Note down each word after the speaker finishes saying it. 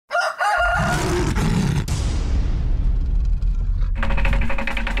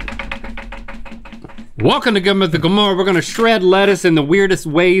Welcome to Good Mythical MORE. We're gonna shred lettuce in the weirdest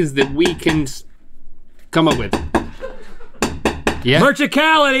ways that we can come up with. Yeah.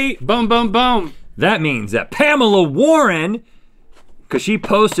 Merchicality! Boom, boom, boom. That means that Pamela Warren, because she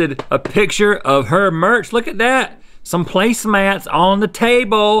posted a picture of her merch. Look at that. Some placemats on the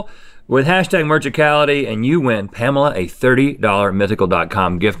table with hashtag Merchicality, and you win, Pamela, a $30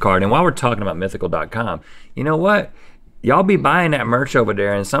 mythical.com gift card. And while we're talking about mythical.com, you know what? Y'all be buying that merch over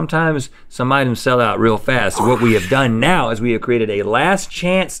there, and sometimes some items sell out real fast. So what we have done now is we have created a last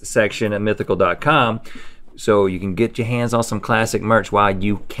chance section at mythical.com so you can get your hands on some classic merch while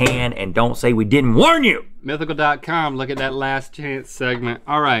you can, and don't say we didn't warn you. Mythical.com, look at that last chance segment.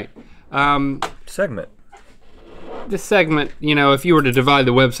 All right. Segment. This segment, you know, if you were to divide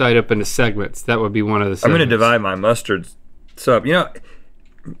the website up into segments, that would be one of the segments. I'm gonna divide my mustard sub. You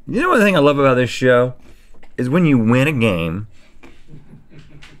know one thing I love about this show is when you win a game,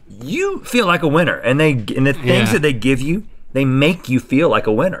 you feel like a winner, and the things that they give you, they make you feel like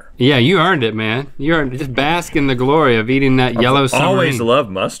a winner. Yeah, you earned it, man. You earned it. Just bask in the glory of eating that yellow submarine. I always love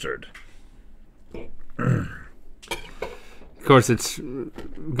mustard. Of course, it's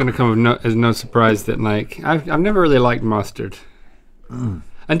gonna come as no surprise that like I've never really liked mustard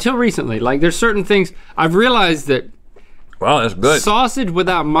until recently. Like there's certain things I've realized that. Wow, that's good. Sausage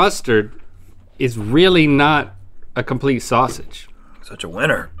without mustard is really not a complete sausage. Such a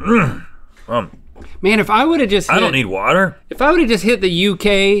winner. Man, if I would have just I don't need water. If I would have just hit the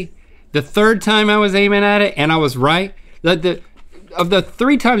UK the third time I was aiming at it and I was right, of the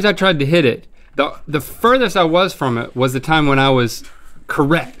 3 times I tried to hit it, the furthest I was from it was the time when I was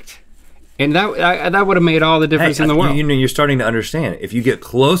correct. And that would have made all the difference in the world. You know, you're starting to understand. If you get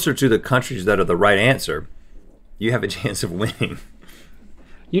closer to the countries that are the right answer, you have a chance of winning.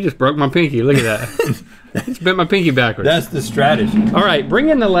 You just broke my pinky, look at that. Just bent my pinky backwards. That's the strategy. All right, bring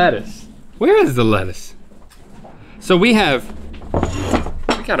in the lettuce. Where is the lettuce? So we got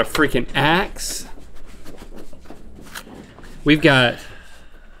a freaking axe. We've got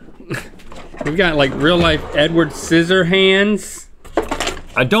like real life Edward Scissorhands.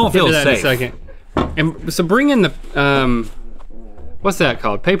 I don't feel that safe. In a second. And so bring in the, what's that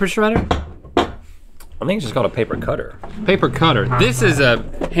called? Paper shredder? I think it's just called a paper cutter. Paper cutter. This is a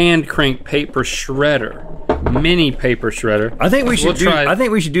hand crank paper shredder. Mini paper shredder. I think we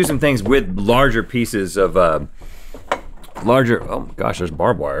should do some things with larger pieces of oh gosh, there's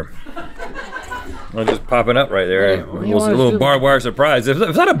barbed wire. Well, just popping up right there. A little barbed wire surprise. Is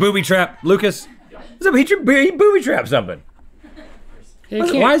that a booby trap, Lucas? He booby trapped something.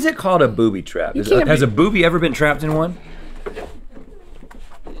 Why is it called a booby trap? Has a booby ever been trapped in one?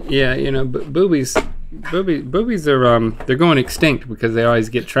 Yeah, you know, boobies are they're going extinct because they always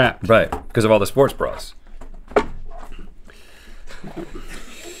get trapped. Right, because of all the sports bras.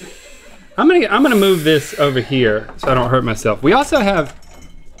 I'm gonna move this over here so I don't hurt myself. We also have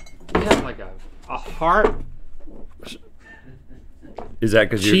like a heart. Is that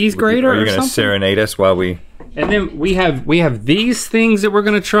because cheese grater? Are you gonna serenade us while we? And then we have these things that we're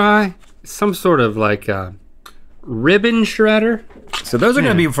gonna try. Some sort of like ribbon shredder. So those are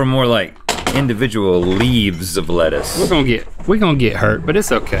gonna be for more like individual leaves of lettuce. We're gonna get hurt, but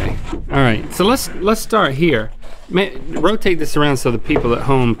it's okay. All right, so let's start here. Man, rotate this around so the people at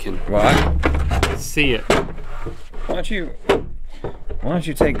home can see it. Why don't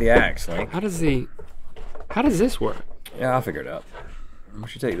you take the axe, Link? How does this work? Yeah, I'll figure it out. Why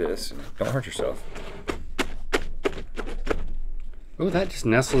don't you take this? Don't hurt yourself. Oh, that just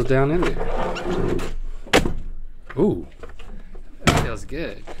nestles down in there. Ooh, that feels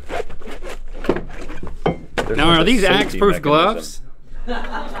good. Now, are these axe-proof gloves?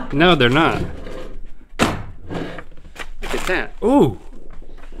 No, they're not. Look at that. Ooh,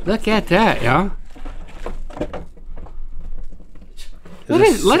 look at that, y'all.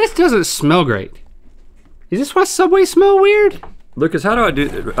 Lettuce doesn't smell great. Is this why Subway smell weird? Lucas, how do I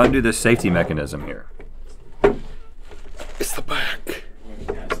undo this safety mechanism here? It's the back.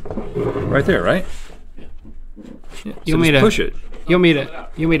 Right there, right? Yeah, you want me to push it? You want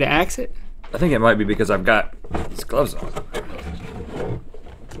me to axe it? I think it might be because I've got these gloves on.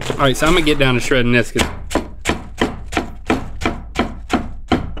 All right, so I'm gonna get down to shredding this. Don't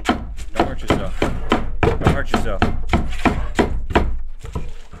hurt yourself. Don't hurt yourself.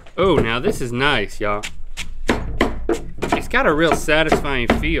 Oh, now this is nice, y'all. It's got a real satisfying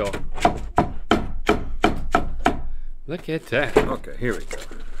feel. Look at that. Okay, here we go.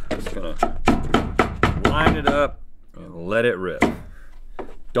 Just gonna line it up and let it rip.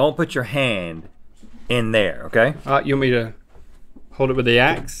 Don't put your hand in there, okay? You want me to hold it with the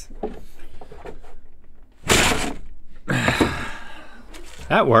axe?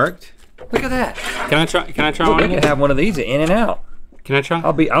 That worked. Look at that. Can I try? Can I try Well, one? we can have one of these in and out. Can I try?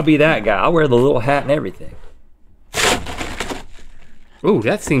 I'll be that guy. I'll wear the little hat and everything. Ooh,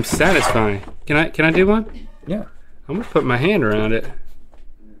 that seems satisfying. Can I do one? Yeah. I'm gonna put my hand around it.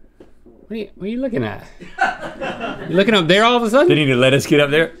 What are you looking at? You looking up there all of a sudden? Did you let us get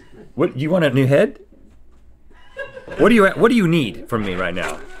up there? What, you want a new head? What do you need from me right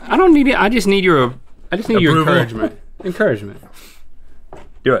now? I don't need it. I just need your Approval? encouragement. Encouragement.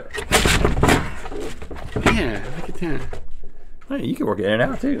 Do it. Yeah, look at that. Hey, you can work it in and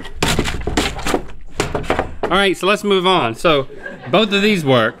out too. All right, so let's move on. So both of these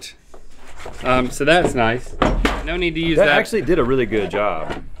worked. So that's nice. No need to use that. That actually did a really good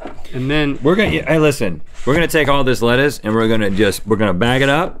job. And then We're gonna, hey listen, we're gonna take all this lettuce and we're gonna bag it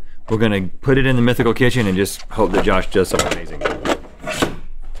up. We're gonna put it in the mythical kitchen and just hope that Josh does something amazing.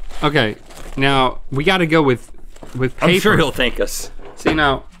 okay, now we got to go with paper. I'm sure he'll thank us. See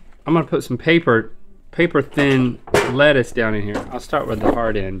now, I'm gonna put some paper thin lettuce down in here. I'll start with the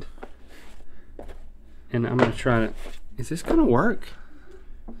hard end. And I'm gonna try to, is this gonna work?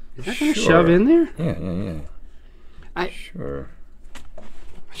 Is that gonna shove in there? Yeah. Sure.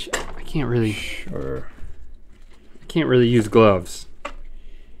 I can't really. Sure. I can't really use gloves.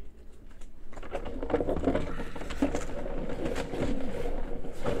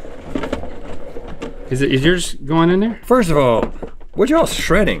 Is yours going in there? First of all, what y'all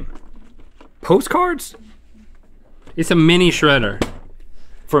shredding? Postcards? It's a mini shredder.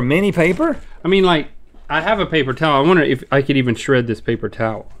 For mini paper? I mean, like, I have a paper towel. I wonder if I could even shred this paper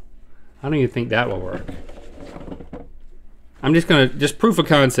towel. I don't even think that will work. I'm just proof of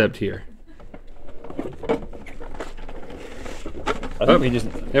concept here. I think we just,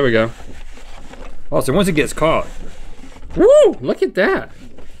 There we go. oh, so once it gets caught. Woo! Look at that.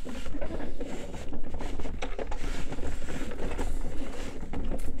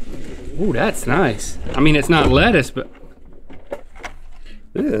 Ooh, that's nice. I mean, it's not lettuce, but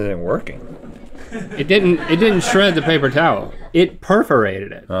This isn't working. it didn't shred the paper towel. It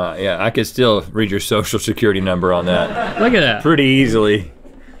perforated it. Yeah, I could still read your social security number on that Look at that. pretty easily.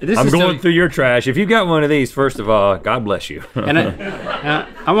 This I'm is going through your trash. If you got one of these, first of all, God bless you. And I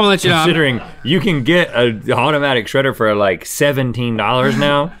want to let you know. Considering you can get an automatic shredder for like $17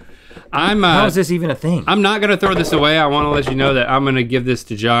 now. How is this even a thing? I'm not gonna throw this away. I want to let you know that I'm gonna give this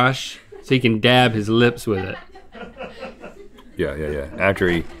to Josh so he can dab his lips with it. Yeah. After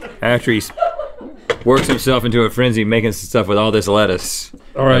he works himself into a frenzy making some stuff with all this lettuce.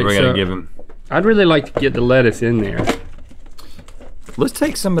 All right, we're gonna give him. I'd really like to get the lettuce in there. Let's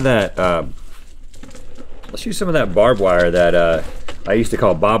take some of that. Let's use some of that barbed wire that I used to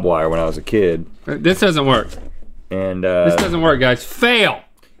call bob wire when I was a kid. This doesn't work. And This doesn't work, guys. Fail.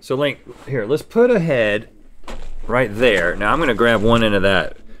 so Link, here, let's put a head right there. Now I'm gonna grab one end of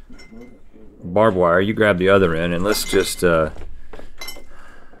that barbed wire. You grab the other end, and let's just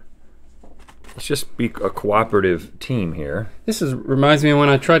be a cooperative team here. Reminds me of when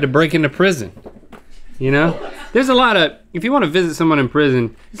I tried to break into prison. You know, there's a lot of, if you want to visit someone in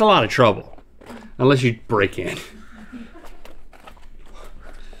prison, it's a lot of trouble, unless you break in.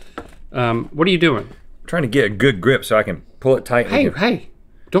 What are you doing? I'm trying to get a good grip so I can pull it tight. Hey,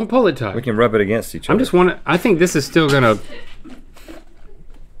 don't pull it tight. We can rub it against each other. I think this is still gonna,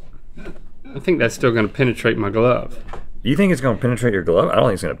 I think that's still gonna penetrate my glove. You think it's gonna penetrate your glove? I don't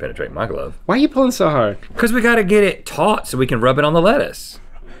think it's gonna penetrate my glove. Why are you pulling so hard? Because we gotta get it taut so we can rub it on the lettuce.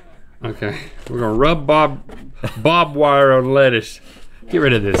 Okay, we're gonna rub bob wire on lettuce. Get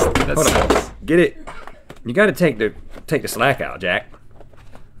rid of this. Hold on. Get it. You gotta take the slack out, Jack.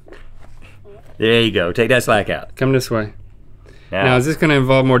 There you go. Take that slack out. Come this way. Now is this gonna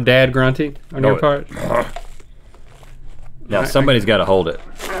involve more dad grunting on your part? Now somebody's gotta hold it.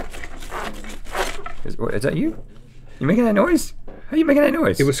 Is that you? You making that noise? How are you making that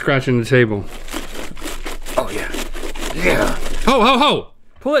noise? It was scratching the table. Oh yeah. Yeah. Ho ho ho!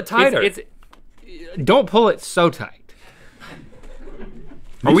 Pull it tighter. Don't pull it so tight.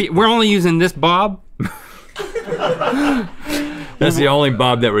 We're only using this bob? That's the only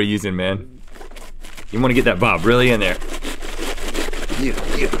bob that we're using, man. You want to get that bob really in there. Yeah.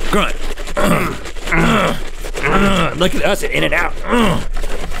 Grunt. Look at us at In and Out.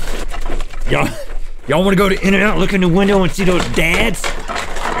 Y'all want to go to In and Out, look in the window and see those dads?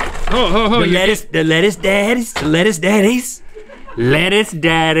 The lettuce daddies. Lettuce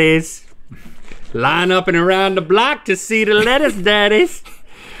daddies. Line up and around the block to see the lettuce daddies.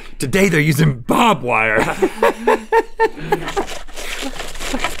 Today they're using barbed wire.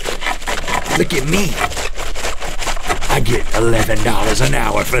 Look at me. I get $11 an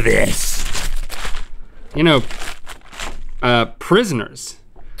hour for this. You know, prisoners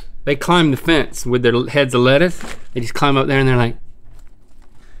They climb the fence with their heads of lettuce. They just climb up there and they're like.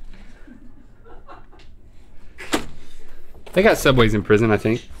 They got subways in prison, I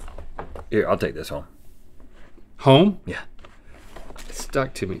think. Here, I'll take this home. Home? Yeah. It's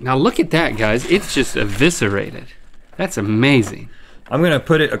stuck to me. Now look at that, guys. It's just eviscerated. That's amazing. I'm gonna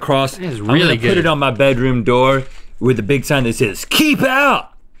put it across. That is really good. Put it on my bedroom door with a big sign that says, "Keep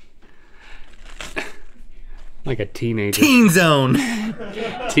out." Like a teenager. Teen zone.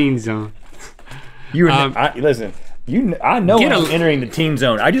 Teen zone. You were, listen, I know when I'm entering the teen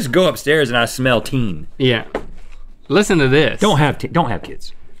zone. I just go upstairs and I smell teen. Yeah. Listen to this. Don't have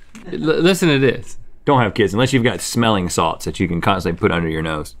kids. Listen to this. Don't have kids unless you've got smelling salts that you can constantly put under your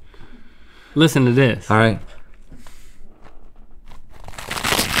nose. Listen to this. All right.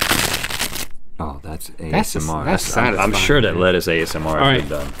 Oh, that's ASMR. That's satisfying. I'm sure that lettuce ASMR has been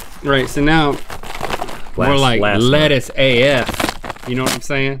done. Right, so now we're like lettuce AF. You know what I'm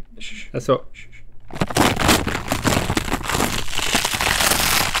saying? That's what.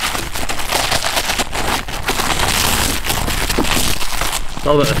 It's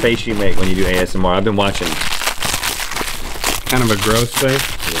all about the face you make when you do ASMR. I've been watching. Kind of a gross face?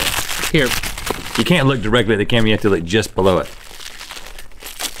 Yeah. Here. You can't look directly at the camera, you have to look just below it.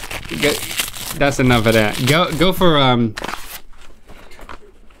 That's enough of that. Go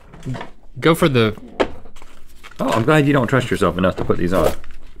for the. Oh, I'm glad you don't trust yourself enough to put these on.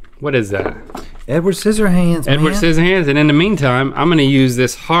 What is that? Edward Scissorhands, man. Edward Scissorhands, and in the meantime, I'm gonna use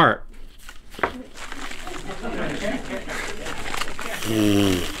this heart.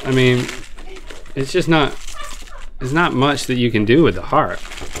 I mean, it's just not, there's not much that you can do with the heart.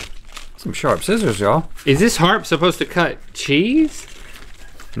 Some sharp scissors, y'all. Is this harp supposed to cut cheese?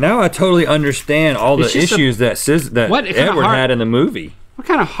 Now I totally understand all the issues that Edward had in the movie. What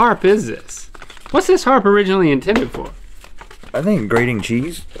kind of harp is this? What's this harp originally intended for? I think grating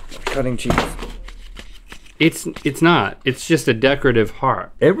cheese, cutting cheese. It's not. It's just a decorative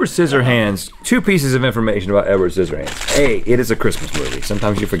harp. Edward Scissorhands, 2 pieces of information about Edward Scissorhands. A, it is a Christmas movie.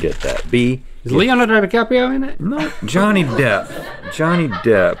 Sometimes you forget that. B, is Leonardo DiCaprio in it? No, Johnny Depp. Johnny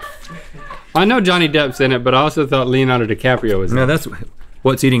Depp. I know Johnny Depp's in it, but I also thought Leonardo DiCaprio was in it. No, that's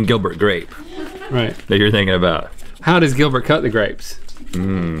What's Eating Gilbert Grape. Right. That you're thinking about. How does Gilbert cut the grapes?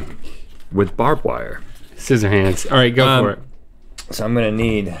 With barbed wire. Scissorhands. All right, go for it. So I'm gonna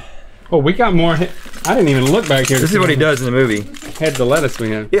need. Oh, we got more. I didn't even look back here. This is what he does in the movie. Heads of lettuce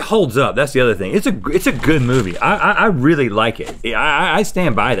we have. It holds up. That's the other thing. It's a good movie. I really like it. I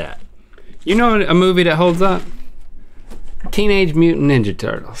stand by that. You know a movie that holds up? Teenage Mutant Ninja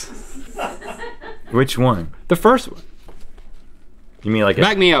Turtles. Which one? The first one. You mean like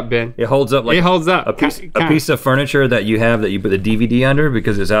back me up, Ben. It holds up like it holds up. A piece of furniture that you have that you put the DVD under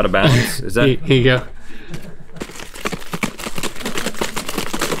because it's out of balance. Is that? Here you go.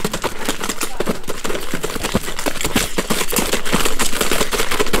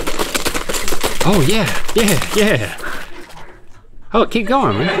 Oh yeah. Oh, keep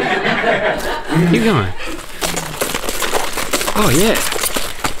going, man. Keep going. Oh yeah.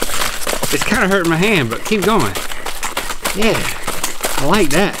 It's kind of hurting my hand, but keep going. Yeah, I like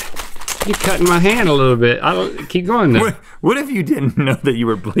that. You're cutting my hand a little bit. Keep going now. What if you didn't know that you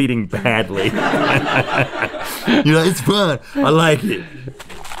were bleeding badly? You're like, it's fun. I like it.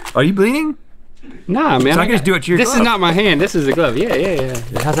 Are you bleeding? Nah, man. So I can just do it to your glove. This is not my hand. This is a glove. Yeah.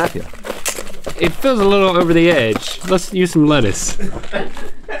 How's that feel? It feels a little over the edge. Let's use some lettuce.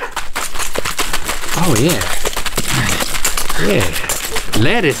 Oh yeah. Yeah.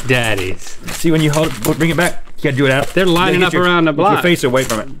 Lettuce daddies. See when you hold it, bring it back. You gotta do it out. They're lining up around the block. Get your face away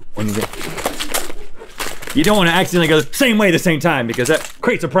from it. When you don't want to accidentally go the same way at the same time because that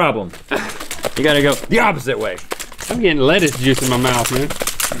creates a problem. You gotta go the opposite way. I'm getting lettuce juice in my mouth, man.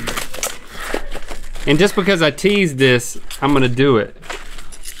 And just because I teased this, I'm gonna do it.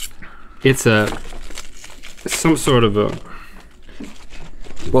 It's some sort of a.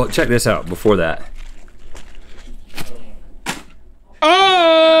 Well, check this out before that.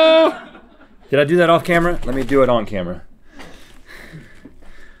 Oh! Did I do that off camera? Let me do it on camera.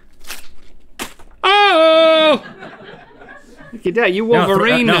 Oh! Look at that, you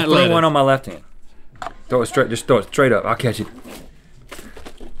Wolverine that lettuce. Throw one on my left hand. Throw it straight, just throw it straight up. I'll catch it.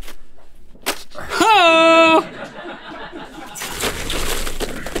 Oh!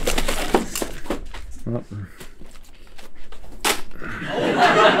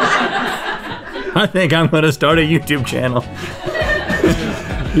 I think I'm gonna start a YouTube channel.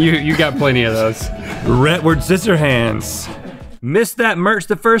 You got plenty of those. Edward Scissorhands. Missed that merch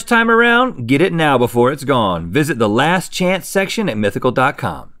the first time around? Get it now before it's gone. Visit the last chance section at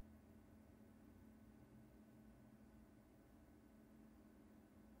mythical.com.